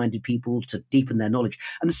other like-minded people, to deepen their knowledge.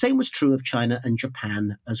 And the same was true of China and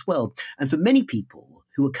Japan as well. And for many people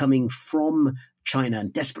who were coming from China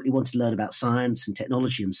and desperately wanted to learn about science and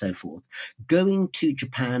technology and so forth, going to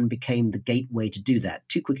Japan became the gateway to do that.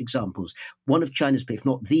 Two quick examples. One of China's, if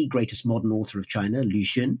not the greatest modern author of China, Lu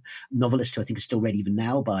Xun, novelist who I think is still read even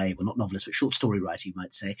now by, well, not novelist, but short story writer, you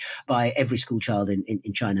might say, by every school child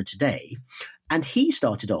in China today. And he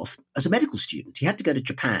started off as a medical student. He had to go to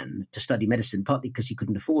Japan to study medicine, partly because he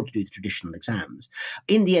couldn't afford to do the traditional exams.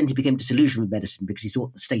 In the end, he became disillusioned with medicine because he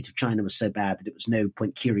thought the state of China was so bad that it was no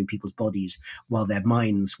point curing people's bodies while their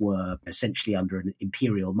minds were essentially under an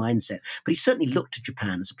imperial mindset. But he certainly looked to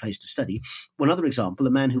Japan as a place to study. One other example, a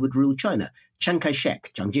man who would rule China, Chiang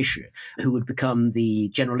Kai-shek, Jiang Jishu, who would become the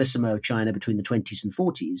generalissimo of China between the 20s and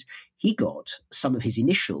 40s, he got some of his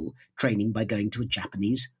initial training by going to a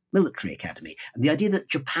Japanese military academy. And the idea that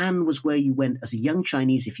Japan was where you went as a young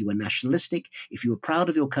Chinese if you were nationalistic, if you were proud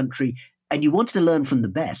of your country, and you wanted to learn from the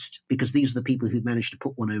best, because these are the people who managed to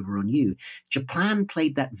put one over on you. Japan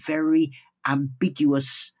played that very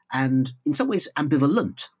ambiguous and in some ways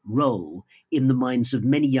ambivalent role in the minds of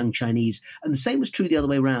many young Chinese. And the same was true the other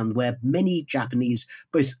way around, where many Japanese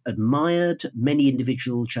both admired many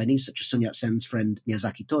individual Chinese, such as Sun Yat-sen's friend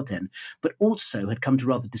Miyazaki Toten, but also had come to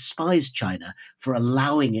rather despise China for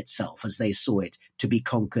allowing itself, as they saw it, to be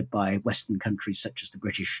conquered by Western countries such as the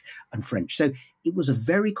British and French. So it was a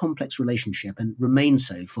very complex relationship and remained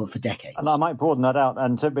so for decades. And I might broaden that out.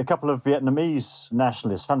 And a couple of Vietnamese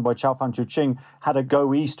nationalists, Phan Boi Chau, Phan Chu Ching, had a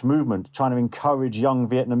Go East movement trying to encourage young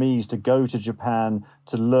Vietnamese to go to Japan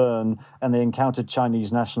to learn. And they encountered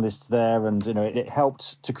Chinese nationalists there. And, it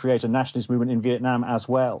helped to create a nationalist movement in Vietnam as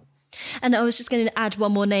well. And I was just going to add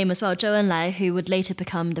one more name as well, Zhou Enlai, who would later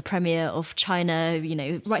become the premier of China,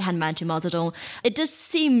 right-hand man to Mao Zedong. It does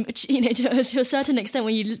seem, to a certain extent,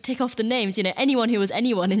 when you tick off the names, anyone who was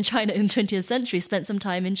anyone in China in the 20th century spent some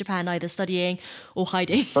time in Japan either studying or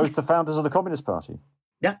hiding. Both the founders of the Communist Party.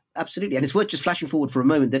 Yeah, absolutely. And it's worth just flashing forward for a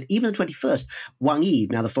moment that even the 21st, Wang Yi,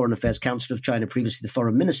 now the Foreign Affairs Councillor of China, previously the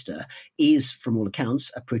Foreign Minister, is, from all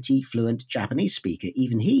accounts, a pretty fluent Japanese speaker.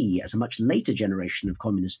 Even he, as a much later generation of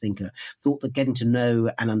communist thinker, thought that getting to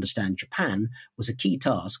know and understand Japan was a key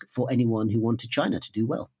task for anyone who wanted China to do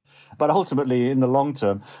well. But ultimately, in the long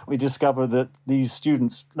term, we discover that these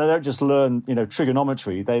students, they don't just learn,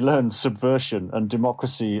 trigonometry, they learn subversion and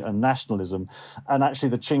democracy and nationalism. And actually,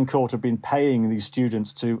 the Qing court have been paying these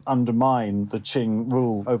students to undermine the Qing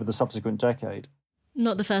rule over the subsequent decade.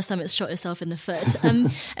 Not the first time it's shot itself in the foot.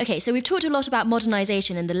 Okay, so we've talked a lot about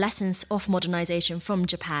modernisation and the lessons of modernisation from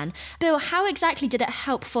Japan. Bill, how exactly did it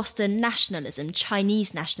help foster nationalism,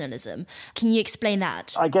 Chinese nationalism? Can you explain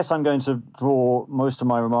that? I guess I'm going to draw most of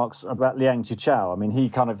my remarks about Liang Qichao. I mean, he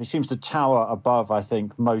seems to tower above, I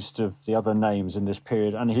think, most of the other names in this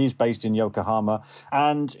period, and he's based in Yokohama,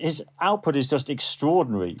 and his output is just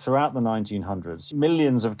extraordinary throughout the 1900s.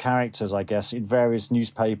 Millions of characters, I guess, in various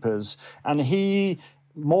newspapers, and he,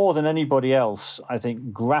 more than anybody else, I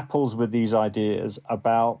think, grapples with these ideas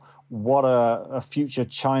about what a future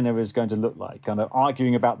China is going to look like, kind of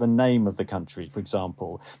arguing about the name of the country, for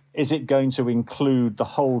example. Is it going to include the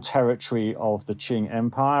whole territory of the Qing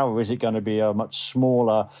Empire, or is it going to be a much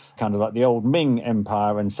smaller, kind of like the old Ming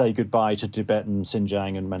Empire, and say goodbye to Tibet and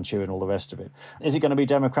Xinjiang and Manchuria and all the rest of it? Is it going to be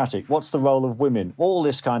democratic? What's the role of women? All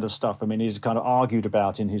this kind of stuff, I mean, he's kind of argued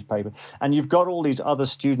about in his paper. And you've got all these other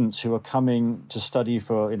students who are coming to study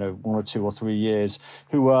for, 1 or 2 or 3 years,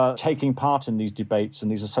 who are taking part in these debates,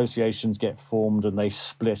 and these associations get formed and they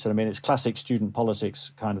split. And I mean, it's classic student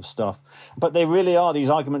politics kind of stuff. But they really are, these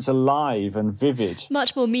arguments alive and vivid.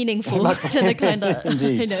 Much more meaningful than the kind of...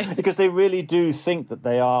 Indeed, because they really do think that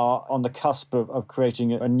they are on the cusp of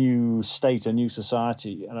creating a new state, a new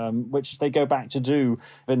society, which they go back to do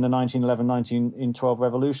in the 1911-1912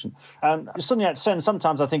 revolution. And Sun Yat-sen,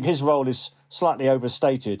 sometimes I think his role is slightly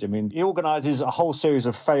overstated. I mean, he organises a whole series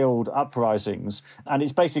of failed uprisings, and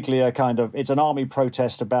it's basically it's an army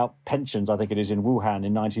protest about pensions, I think it is, in Wuhan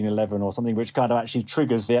in 1911 or something, which kind of actually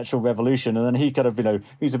triggers the actual revolution. And then he kind of,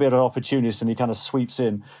 he's a bit of an opportunist and he kind of sweeps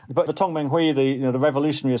in. But the Tongmenghui, the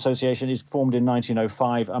Revolutionary Association, is formed in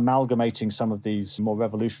 1905, amalgamating some of these more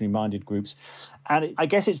revolutionary-minded groups. And I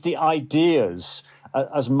guess it's the ideas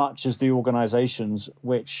as much as the organizations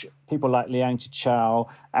which people like Liang Qichao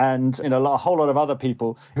and a whole lot of other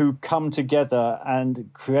people who come together and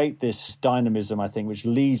create this dynamism, I think, which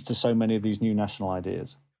leads to so many of these new national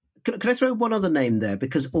ideas. Can I throw one other name there?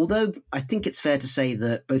 Because although I think it's fair to say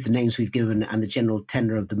that both the names we've given and the general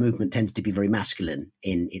tenor of the movement tends to be very masculine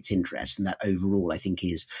in its interests, and that overall I think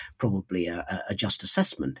is probably a just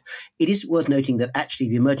assessment, it is worth noting that actually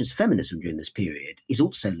the emergence of feminism during this period is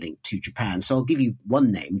also linked to Japan. So I'll give you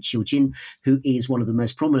one name, Qiu Jin, who is one of the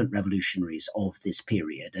most prominent revolutionaries of this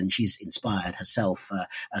period, and she's inspired herself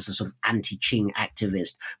as a sort of anti-Qing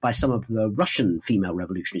activist by some of the Russian female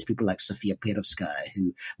revolutionaries, people like Sofia Perovskaya,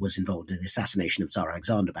 who was involved in the assassination of Tsar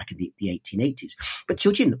Alexander back in the 1880s. But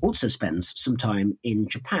Qiu Jin also spends some time in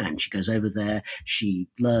Japan. She goes over there, she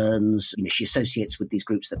learns, she associates with these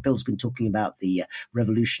groups that Bill's been talking about, the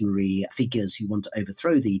revolutionary figures who want to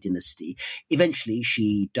overthrow the dynasty. Eventually,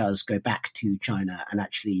 she does go back to China, and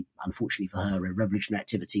actually, unfortunately for her, her revolutionary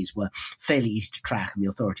activities were fairly easy to track, and the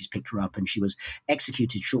authorities picked her up, and she was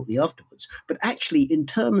executed shortly afterwards. But actually, in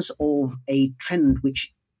terms of a trend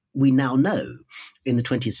which we now know in the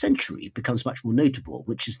 20th century becomes much more notable,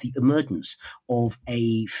 which is the emergence of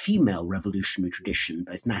a female revolutionary tradition,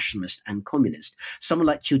 both nationalist and communist. Someone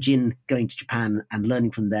like Qiu Jin going to Japan and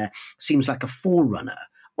learning from there seems like a forerunner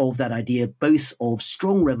of that idea, both of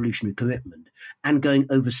strong revolutionary commitment and going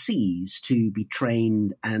overseas to be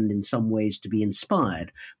trained and in some ways to be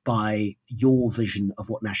inspired by your vision of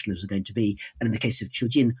what nationalism is going to be. And in the case of Qiu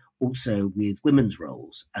Jin, also with women's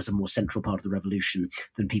roles as a more central part of the revolution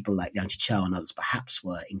than people like Liang Qichao and others perhaps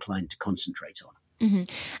were inclined to concentrate on. Mm-hmm.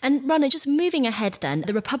 And Rana, just moving ahead then,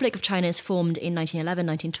 the Republic of China is formed in 1911,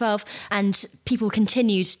 1912, and people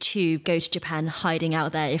continued to go to Japan hiding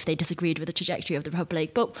out there if they disagreed with the trajectory of the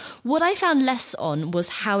Republic. But what I found less on was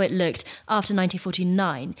how it looked after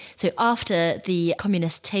 1949. So after the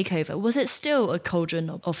communist takeover, was it still a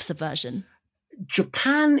cauldron of subversion?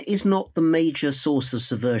 Japan is not the major source of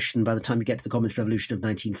subversion by the time you get to the Communist Revolution of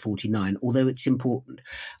 1949, although it's important.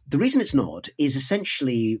 The reason it's not is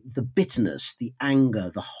essentially the bitterness, the anger,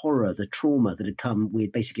 the horror, the trauma that had come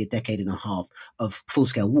with basically a decade and a half of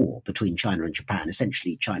full-scale war between China and Japan.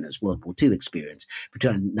 Essentially, China's World War II experience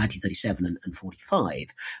between 1937 and 45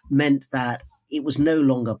 meant that it was no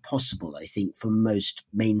longer possible, I think, for most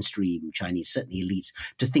mainstream Chinese, certainly elites,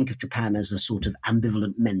 to think of Japan as a sort of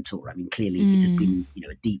ambivalent mentor. I mean, clearly it had been,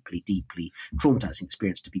 a deeply, deeply traumatizing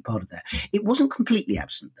experience to be part of that. It wasn't completely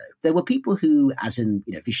absent, though. There were people who, as in,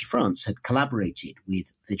 Vichy France, had collaborated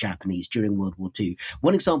with the Japanese during World War II.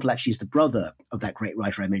 One example actually is the brother of that great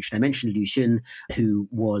writer I mentioned. I mentioned Liu Xun, who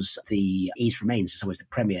remains in some ways the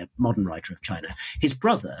premier modern writer of China. His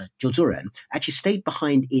brother, Zhou Zuren, actually stayed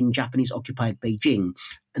behind in Japanese-occupied Beijing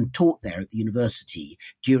and taught there at the university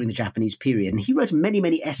during the Japanese period. And he wrote many,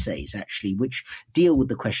 many essays, actually, which deal with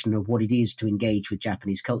the question of what it is to engage with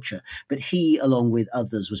Japanese culture. But he, along with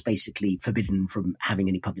others, was basically forbidden from having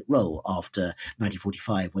any public role after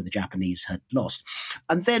 1945, when the Japanese had lost.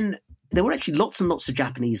 And then there were actually lots and lots of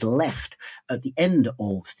Japanese left at the end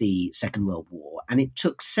of the Second World War, and it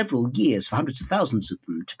took several years for hundreds of thousands of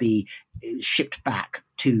them to be shipped back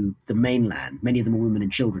to the mainland. Many of them were women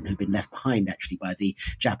and children who'd been left behind, actually, by the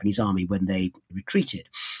Japanese army when they retreated.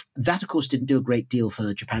 That, of course, didn't do a great deal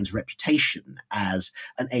for Japan's reputation as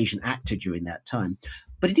an Asian actor during that time.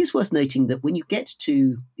 But it is worth noting that when you get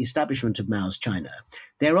to the establishment of Mao's China,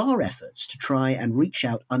 there are efforts to try and reach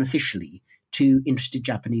out unofficially to interested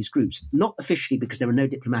Japanese groups, not officially because there were no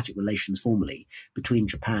diplomatic relations formally between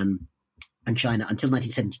Japan and China until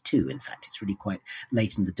 1972. In fact, it's really quite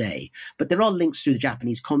late in the day. But there are links through the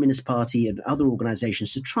Japanese Communist Party and other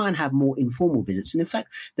organizations to try and have more informal visits. And in fact,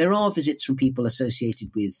 there are visits from people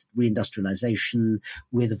associated with reindustrialization,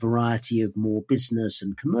 with a variety of more business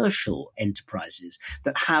and commercial enterprises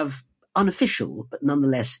that have unofficial but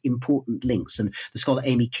nonetheless important links. And the scholar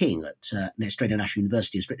Amy King at Australian National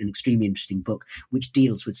University has written an extremely interesting book which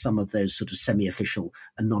deals with some of those sort of semi-official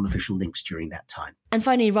and non-official links during that time. And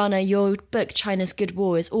finally, Rana, your book China's Good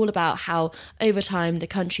War is all about how over time the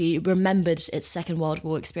country remembered its Second World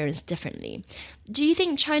War experience differently. Do you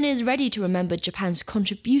think China is ready to remember Japan's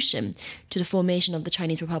contribution to the formation of the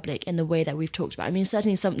Chinese Republic in the way that we've talked about? I mean,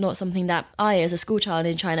 certainly not something that I, as a schoolchild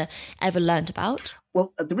in China, ever learnt about.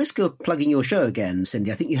 Well, at the risk of plugging your show again,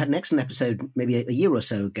 Cindy, I think you had an excellent episode maybe a year or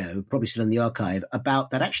so ago, probably still in the archive,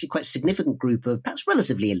 about that actually quite significant group of perhaps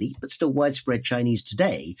relatively elite, but still widespread Chinese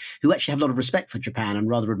today, who actually have a lot of respect for Japan and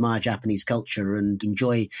rather admire Japanese culture and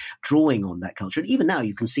enjoy drawing on that culture. And even now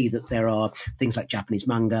you can see that there are things like Japanese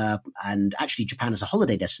manga and actually Japan as a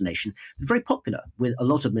holiday destination that are very popular with a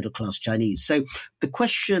lot of middle-class Chinese. So the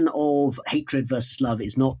question of hatred versus love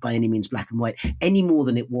is not by any means black and white, any more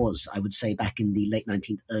than it was, I would say, back in the late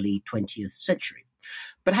 19th, early 20th century.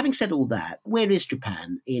 But having said all that, where is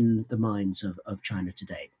Japan in the minds of China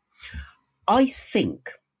today? I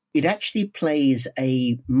think it actually plays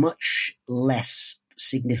a much less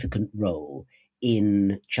significant role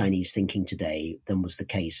in Chinese thinking today than was the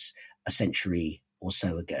case a century or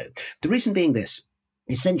so ago. The reason being this: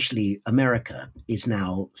 essentially, America is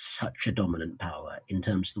now such a dominant power in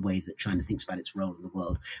terms of the way that China thinks about its role in the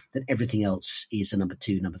world that everything else is a number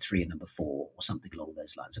 2, number 3, and number 4, or something along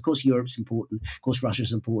those lines. Of course, Europe's important. Of course,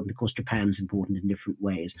 Russia's important. Of course, Japan's important in different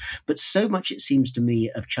ways. But so much, it seems to me,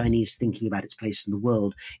 of Chinese thinking about its place in the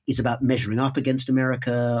world is about measuring up against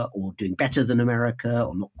America or doing better than America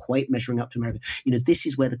or not quite measuring up to America. You know, this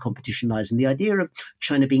is where the competition lies. And the idea of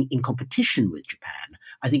China being in competition with Japan,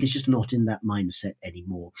 I think, is just not in that mindset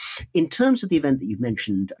anymore. In terms of the event that you've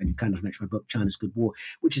mentioned, and you kind of mentioned my book, China's Good War,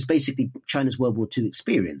 which is basically China's World War II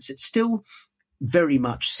experience, it still very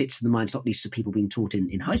much sits in the minds, not least of people being taught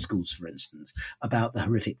in high schools, for instance, about the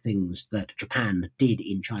horrific things that Japan did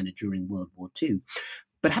in China during World War II.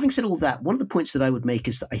 But having said all that, one of the points that I would make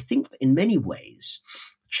is that I think that in many ways,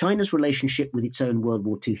 China's relationship with its own World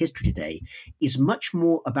War II history today is much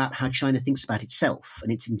more about how China thinks about itself and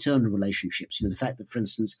its internal relationships. You know, the fact that, for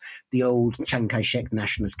instance, the old Chiang Kai-shek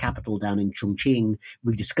nationalist capital down in Chongqing,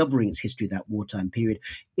 rediscovering its history of that wartime period,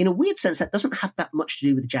 in a weird sense, that doesn't have that much to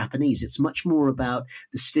do with the Japanese. It's much more about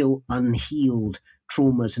the still unhealed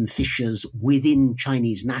traumas and fissures within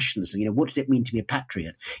Chinese nationalism. You know, what did it mean to be a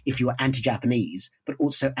patriot if you were anti-Japanese, but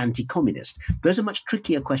also anti-communist? Those are much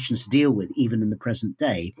trickier questions to deal with, even in the present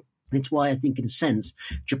day. And it's why I think, in a sense,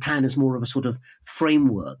 Japan is more of a sort of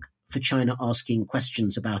framework for China asking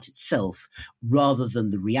questions about itself rather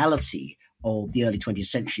than the reality of the early 20th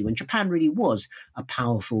century, when Japan really was a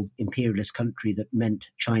powerful imperialist country that meant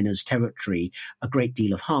China's territory a great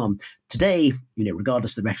deal of harm. Today, you know,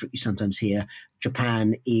 regardless of the rhetoric you sometimes hear,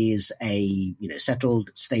 Japan is a, settled,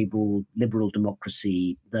 stable, liberal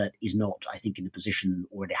democracy that is not, I think, in a position,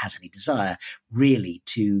 or it has any desire, really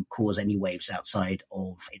to cause any waves outside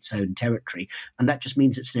of its own territory. And that just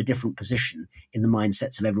means it's in a different position in the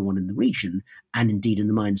mindsets of everyone in the region, and indeed in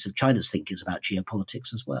the minds of China's thinkers about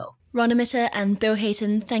geopolitics as well. Rana Mitter and Bill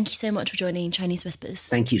Hayton, thank you so much for joining Chinese Whispers.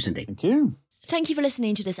 Thank you, Cindy. Thank you. Thank you for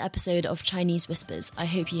listening to this episode of Chinese Whispers. I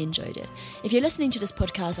hope you enjoyed it. If you're listening to this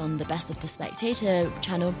podcast on the Best of the Spectator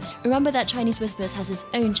channel, remember that Chinese Whispers has its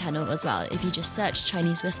own channel as well. If you just search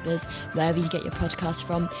Chinese Whispers wherever you get your podcast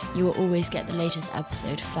from, you will always get the latest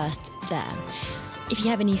episode first there. If you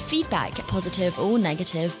have any feedback, positive or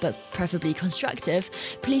negative, but preferably constructive,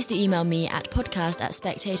 please do email me at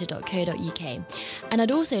podcast@spectator.co.uk. And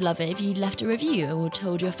I'd also love it if you left a review or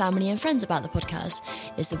told your family and friends about the podcast.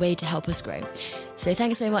 It's the way to help us grow. So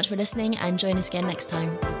thanks so much for listening, and join us again next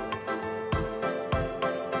time.